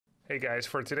Hey guys,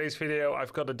 for today's video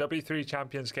I've got a W3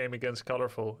 Champions game against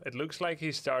Colorful. It looks like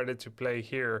he started to play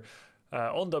here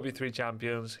on W3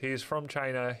 Champions. He's from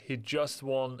China. He just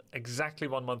won exactly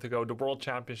 1 month ago the World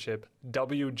Championship,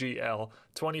 WGL,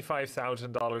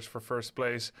 $25,000 for first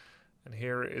place. And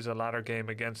here is a ladder game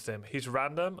against him. He's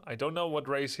random. I don't know what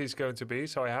race he's going to be,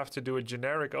 so I have to do a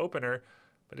generic opener,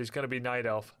 but he's going to be Night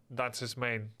Elf. That's his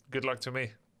main. Good luck to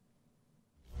me.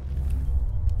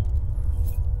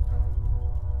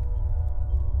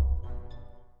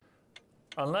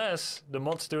 Unless the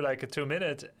mods do like a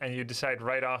 2-minute and you decide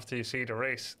right after you see the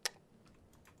race.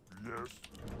 Yes.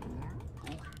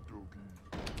 Okie dokie.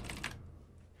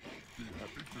 Be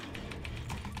happy to.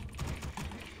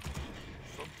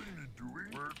 Something need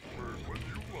doing? What do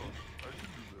you want? I can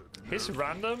do that. His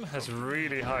random has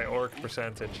really high orc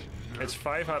percentage. It's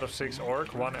 5 out of 6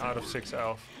 orc, 1 out of 6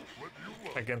 elf. What do you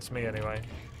want? Against me anyway.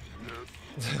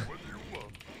 Yes. What do you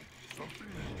want? Something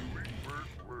need doing?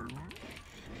 Word.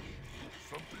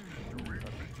 Something need doing?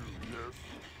 Happy to. Yes.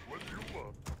 What do you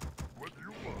want? What do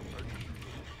you want? I can do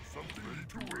that. Something need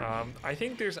doing? I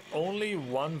think there's only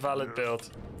one valid build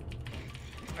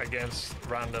against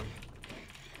random.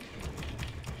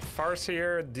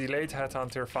 Farseer, Delayed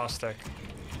Headhunter, Fastech.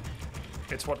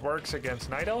 It's what works against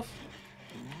Night Elf.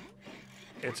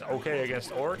 It's okay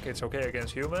against Orc, it's okay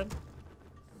against Human.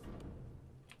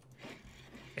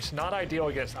 It's not ideal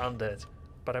against Undead,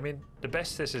 but I mean, the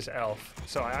best is Elf.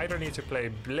 So I either need to play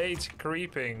Blade,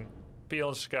 Creeping,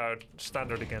 Peon Scout,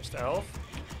 Standard against Elf,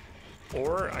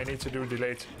 or I need to do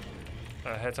Delayed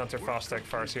Headhunter, Fastech,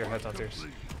 Farseer, Headhunters,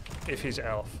 if he's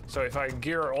Elf. So if I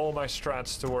gear all my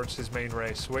strats towards his main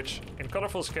race, which in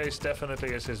Colorful's case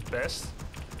definitely is his best,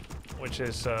 which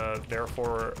is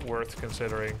therefore worth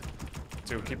considering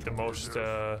to keep the most,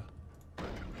 to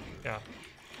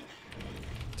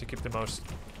keep the most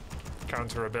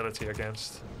counter ability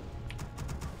against.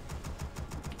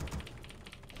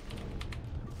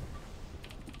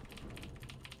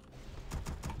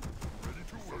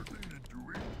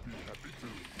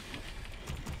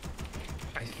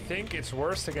 I think it's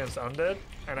worst against Undead,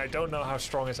 and I don't know how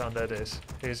strong his Undead is.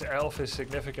 His Elf is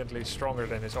significantly stronger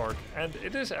than his Orc, and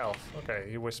it is Elf. Okay,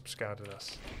 he Wisp Scouted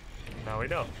us. Now we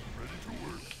know. Ready to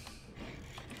work.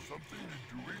 Something need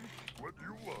doing? What do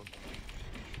you want?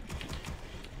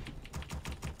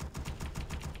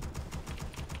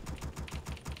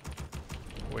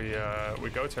 We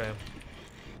go to him.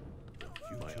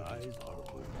 My eyes are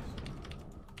open.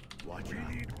 Watch We out.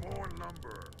 need more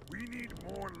lumber. We need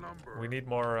more lumber. We need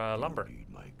more lumber. Read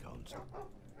my counsel.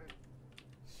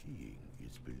 Seeing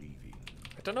is believing.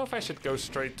 I don't know if I should go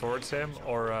straight towards him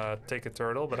or take a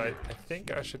turtle, but I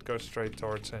think I should go straight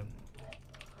towards him.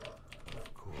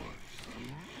 Of course.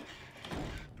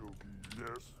 Okie dokie.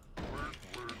 Yes. Word.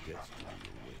 Destiny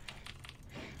away.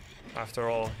 After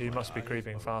all, he must be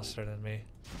creeping faster than me.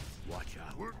 Watch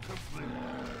out. Work complete.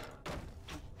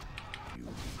 You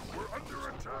We're under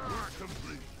attack. Work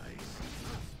complete.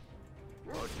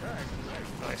 Attack.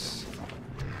 Nice.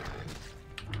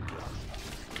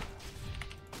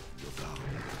 look out.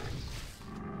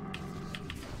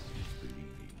 Seeing is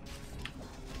believing.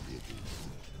 It is.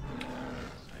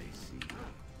 I see.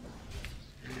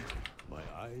 My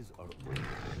eyes are open.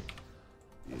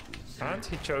 It is. And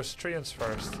he chose Treants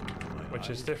first, which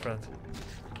is different.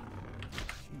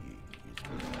 Seeing is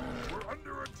believing. We're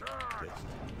under attack.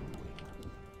 Destiny away.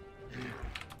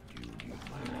 You need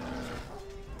my counsel.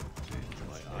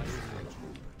 My eyes are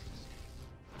open.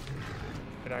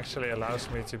 It actually allows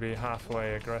me to be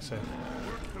halfway aggressive.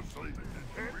 Work complete.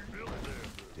 Rebuild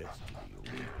there. Destiny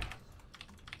away.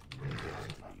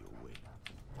 Destiny away.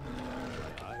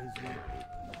 My eyes are open.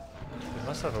 He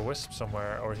must have a wisp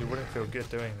somewhere, or he wouldn't feel good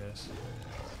doing this.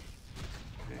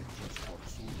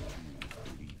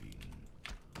 Believing.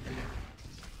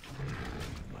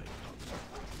 My counsel.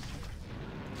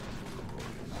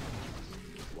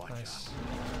 Watch Nice. out.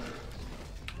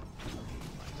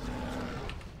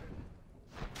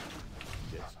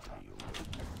 Destiny away.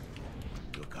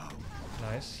 Look out.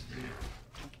 Nice.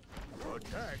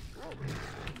 Attack.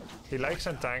 He likes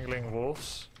entangling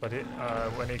wolves, but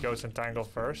when he goes entangle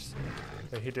first,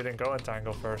 but he didn't go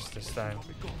entangle first this time.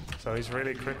 So he's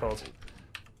really crippled.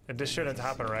 And this shouldn't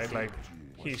happen, right? Like,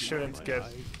 he shouldn't get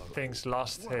things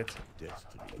last hit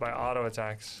Destiny. by auto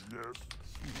attacks. Yes.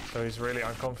 So he's really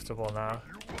uncomfortable now.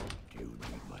 You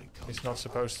need my counsel. He's not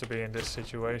supposed to be in this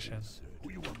situation.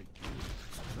 Who you want me to?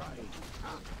 Try.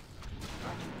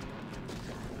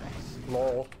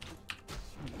 Lol.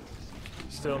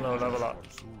 Still no level up.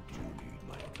 You need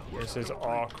my counsel. This is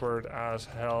awkward as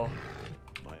hell.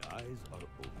 My eyes are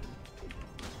open.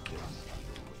 Destiny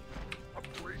away.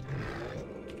 Upgrade.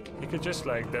 could just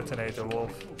like detonate the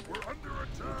wolf. We're under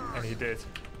attack. And he did.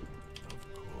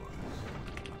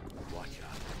 Watch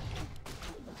out.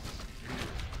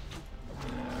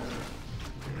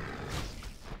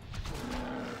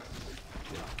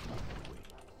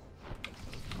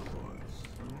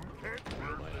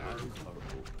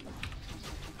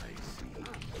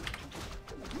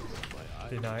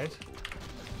 Denied.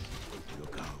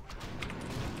 Look out.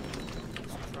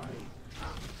 Try.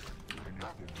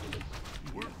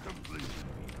 Work complete.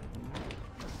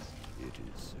 It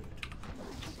is certain.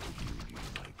 You need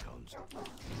my counsel.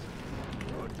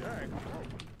 Attack.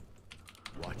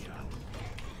 Watch out.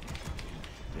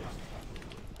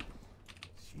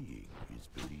 Seeing is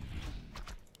believing.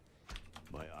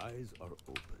 My eyes are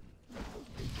open.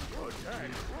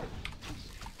 Attack.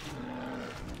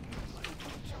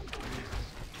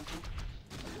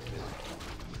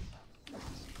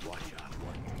 Watch out.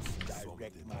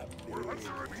 Direct my We're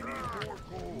under attack. More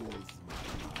goals.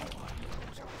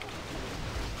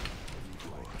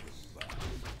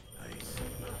 I see.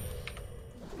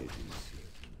 It is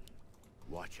certain.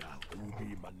 Watch out. Who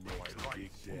be my next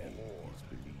big death is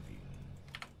believing.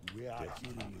 We are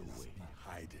getting away.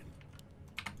 Hiding.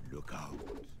 Look out.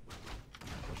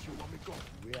 What you want me go?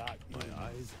 We are my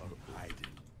eyes are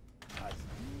hiding. As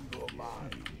you go by.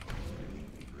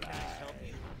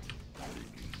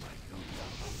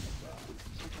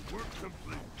 Work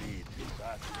complete.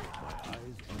 That's it. My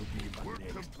eyes will be my Work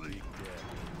next complete. big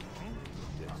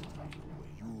death.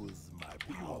 Use my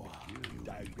power.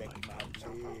 Direct my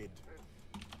blade.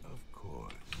 Of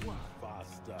course.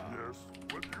 Faster. Yes.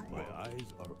 What do you My want? eyes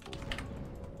are open.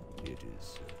 It is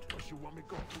certain. What you want me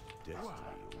go? Destiny.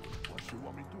 What you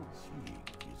want me do? Seeing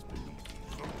is believing.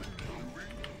 Something doing?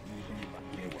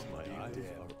 My eyes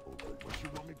are open. What you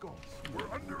want me go?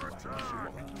 We're under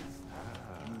attack.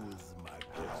 Use my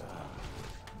power.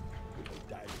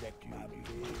 Direct my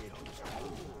blade.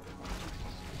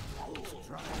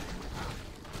 Strike.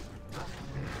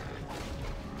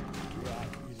 We are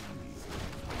enemies.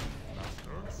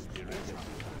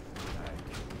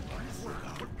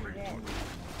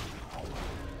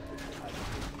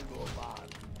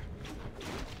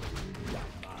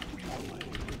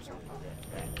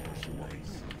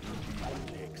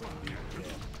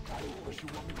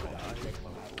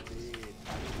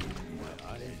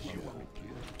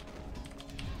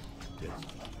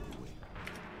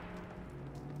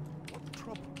 What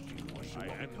trouble? I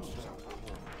am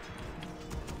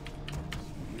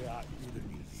We are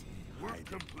enemies. Work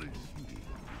complete.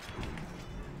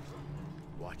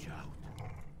 Watch out.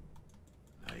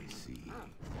 I see.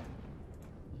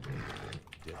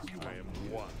 I am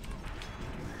one.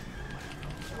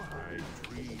 I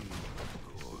dream.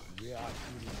 We are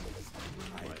enemies.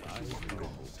 My eyes are open.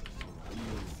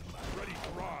 Ready to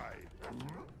ride.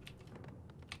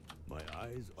 My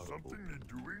eyes are Something open. need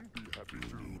doing? Be happy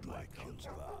to. Need my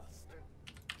counsel fast.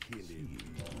 Killing.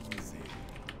 Easy.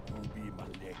 Will be my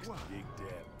next big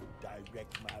death.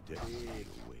 Direct my blade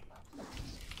away.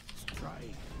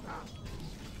 Strike.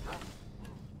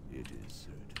 It is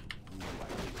certain.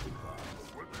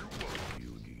 What do you want?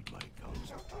 You need my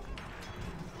counsel.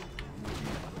 Will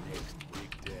be my next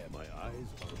big death. My eyes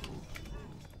are open.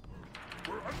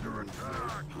 We're under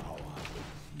attack. Power.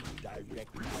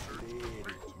 Direct my blade.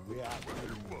 We are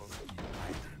enemies.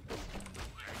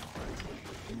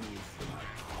 Use my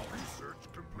power. Research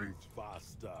complete.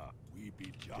 Faster. We be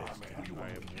I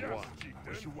am one.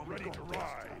 What you want ready to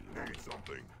ride? Need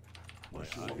something. My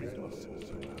eyes are open.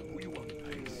 Who you want?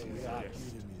 I see we are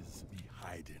enemies be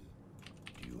hiding.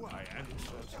 You I am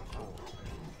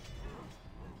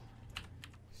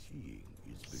seeing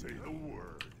is Say the believing.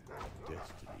 word.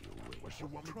 Destiny away. What you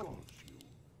want me go? You.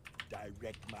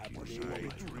 Direct my What blade. you want me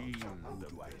to Dream. do? Who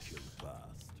do I kill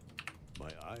first?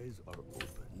 My eyes are open.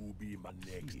 Who be my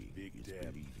next big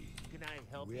death? Can I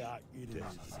help We you? are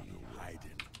enemies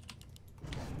hiding.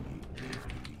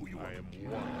 Who you want? I am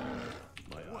one.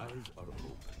 My eyes are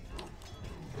open.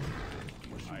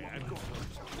 I am going.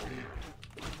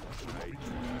 I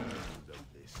dreamed of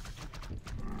this.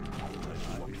 My eyes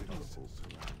are open.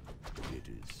 It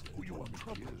is Who you want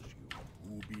troubles you?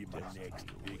 who be my next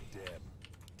big death?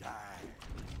 Die.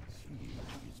 Seeing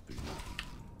is believing.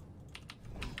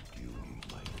 Do you need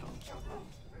my counsel?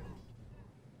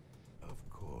 Of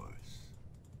course.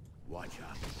 Watch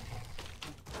out.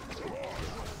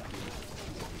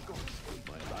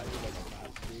 My life is my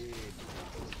blade.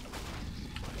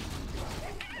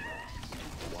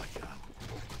 Watch out.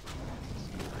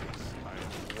 I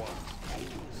am one.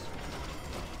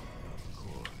 Of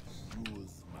course.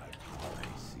 Use my power. I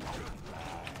see.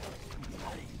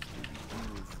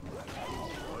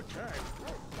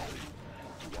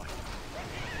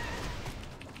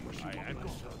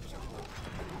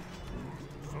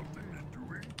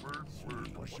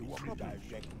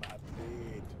 direct my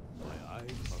blade. My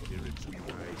eyes are spirits of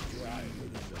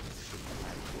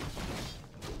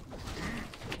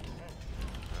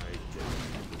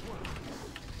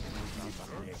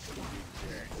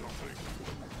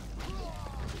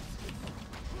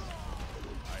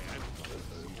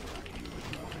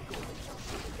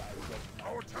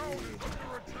Our town is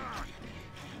under attack!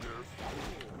 Yes.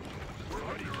 We're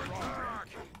under attack!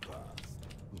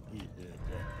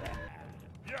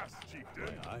 Yes,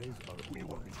 chieftain! My eyes are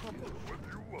What do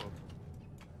you want?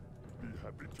 Be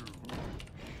happy to.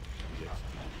 Yes.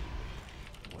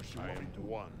 I am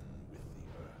one with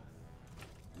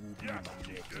the earth. Yes,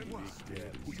 chieftain!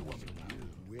 Who you want me to kill?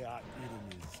 We are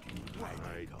enemies. I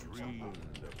dreamed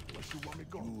of what you want me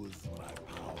to use my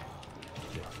power.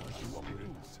 Yes, what you want me to do?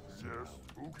 Yes,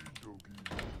 okie dokie.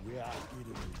 We are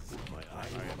enemies. My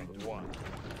eyes I am one.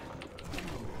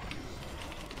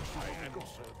 I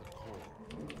answer the call.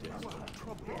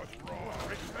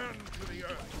 Return to the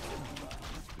earth.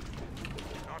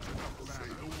 Not enough to say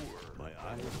the word. My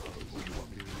eyes are who you want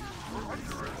me to use. We're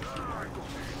under attack.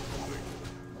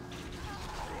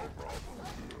 No problem.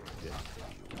 Yes,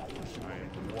 I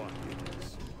am one.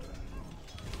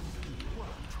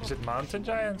 Is it mountain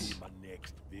giants? my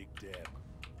next victim.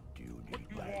 Do you need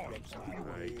You want?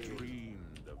 my I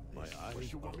dreamed of My this.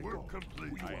 eyes are We're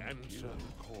complete. I answer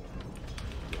the call.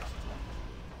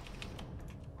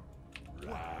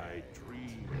 I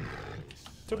dreamed of this.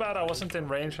 Too bad I wasn't in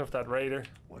range of that raider.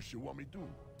 What you want me to do?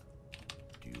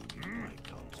 Do you need my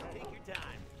counsel? Take your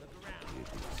time. Look around.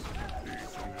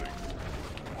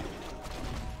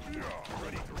 Yeah,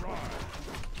 ready to ride.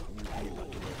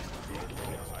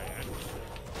 I answer.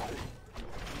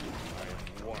 I am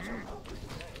one.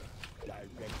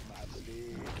 Direct my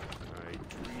blade. I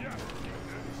dream. Yes.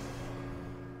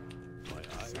 My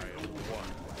eyes I am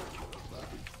one.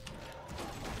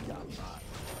 are mine.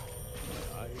 My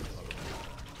eyes are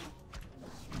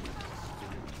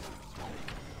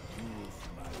use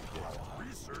my power.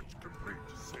 Research complete.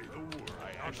 Say the word. I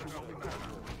answer the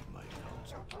My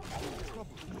counsel.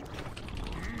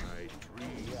 I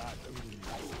dream.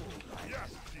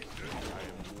 Yes, chieftain. I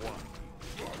am one.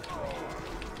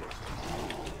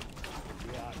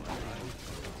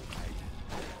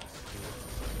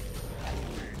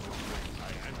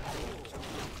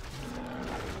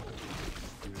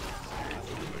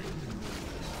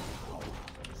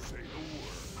 Say the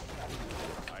word.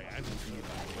 I answer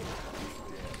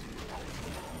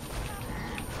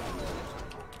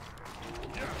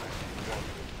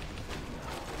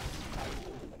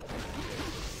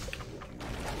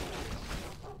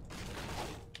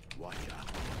Watch out.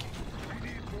 we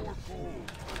need more gold.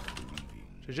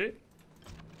 GG.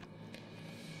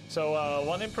 So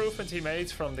one improvement he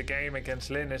made from the game against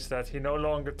Lin is that he no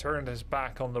longer turned his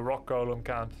back on the rock golem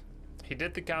camp. He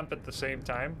did the camp at the same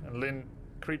time, and Lin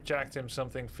creepjacked him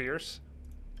something fierce.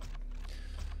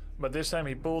 But this time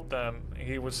he pulled them.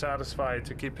 He was satisfied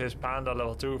to keep his panda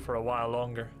level 2 for a while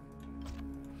longer.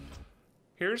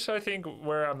 Here's, I think,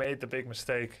 where I made the big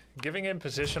mistake. Giving him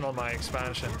position on my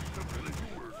expansion.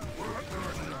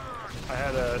 I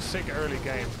had a sick early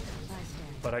game,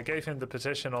 but I gave him the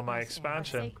position on my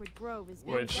expansion,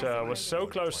 which was so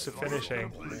close to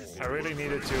finishing. I really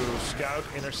needed to scout,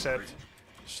 intercept,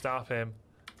 stop him.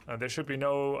 There should be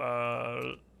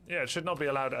no... yeah, it should not be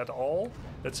allowed at all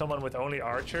that someone with only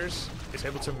archers is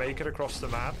able to make it across the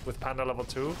map with Panda level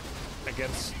 2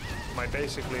 against my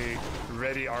basically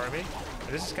ready army. And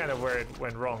this is kind of where it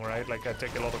went wrong, right? Like I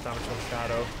take a lot of damage from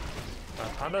Shadow.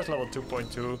 Panda's level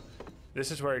 2.2. This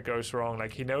is where it goes wrong.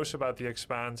 Like he knows about the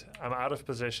expand. I'm out of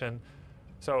position.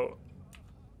 So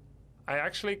I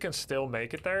actually can still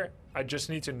make it there. I just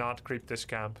need to not creep this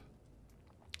camp.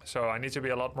 So I need to be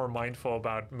a lot more mindful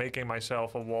about making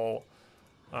myself a wall.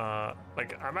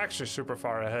 Like I'm actually super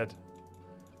far ahead.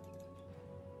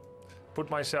 Put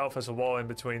myself as a wall in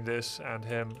between this and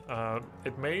him.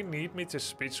 It may need me to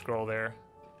speed scroll there.